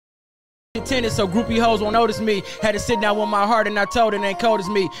Tennis, so groupie hoes won't notice me. Had to sit down with my heart and I told it ain't cold as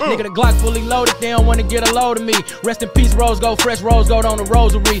me. Nigga, the Glock fully loaded, they don't wanna get a load of me. Rest in peace, rose gold, fresh rose gold on the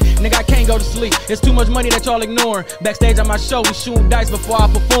rosary. Nigga, I can't go to sleep, it's too much money that y'all ignoring. Backstage on my show, we shooting dice before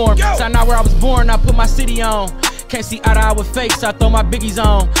I perform. Sign out where I was born, I put my city on. Can't see eye to eye with fakes, I throw my biggies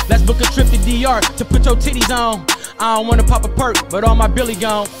on. Let's book a trip to DR to put your titties on. I don't wanna pop a perk, but all my Billy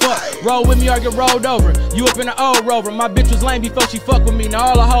gone. Fuck, roll with me or get rolled over. You up in the old Rover, my bitch was lame before she fuck with me, now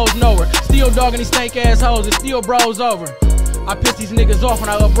all the hoes know her. Still dogging these stank ass hoes, and still bros over. I piss these niggas off when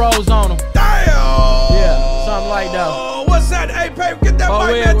I up rose on them. Damn! Yeah, something like that. What's that? Hey, Paper, get that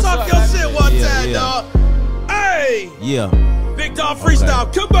mic, man, talk your shit one time, dog. Hey! Yeah. Big dog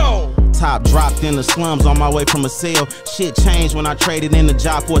freestyle, come on! Top dropped in the slums on my way from a sale. Shit changed when I traded in the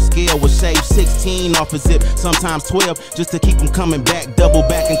job for a scale. Would shave 16 off a zip, sometimes 12, just to keep them coming back. Double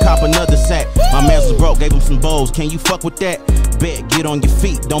back and cop another sack. My mans was broke, gave him some bowls. Can you fuck with that? Bet, get on your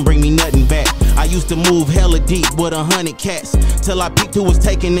feet, don't bring me nothing back. I used to move hella deep with 100 cats, till I peeped who was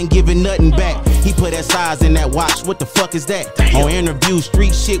taking and giving nothing back. He put that size in that watch, what the fuck is that? On interview,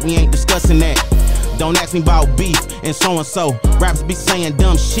 street shit, we ain't discussing that. Don't ask me about beef and so. Raps be saying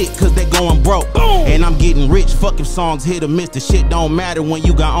dumb shit cause they going broke. Boom. And I'm getting rich, fuck if songs hit or miss. The shit don't matter when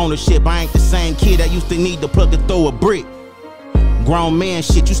you got ownership. I ain't the same kid that used to need to plug to throw a brick. Grown man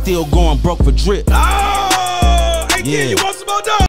shit, you still going broke for drip. Oh, hey kid, you want some more dog?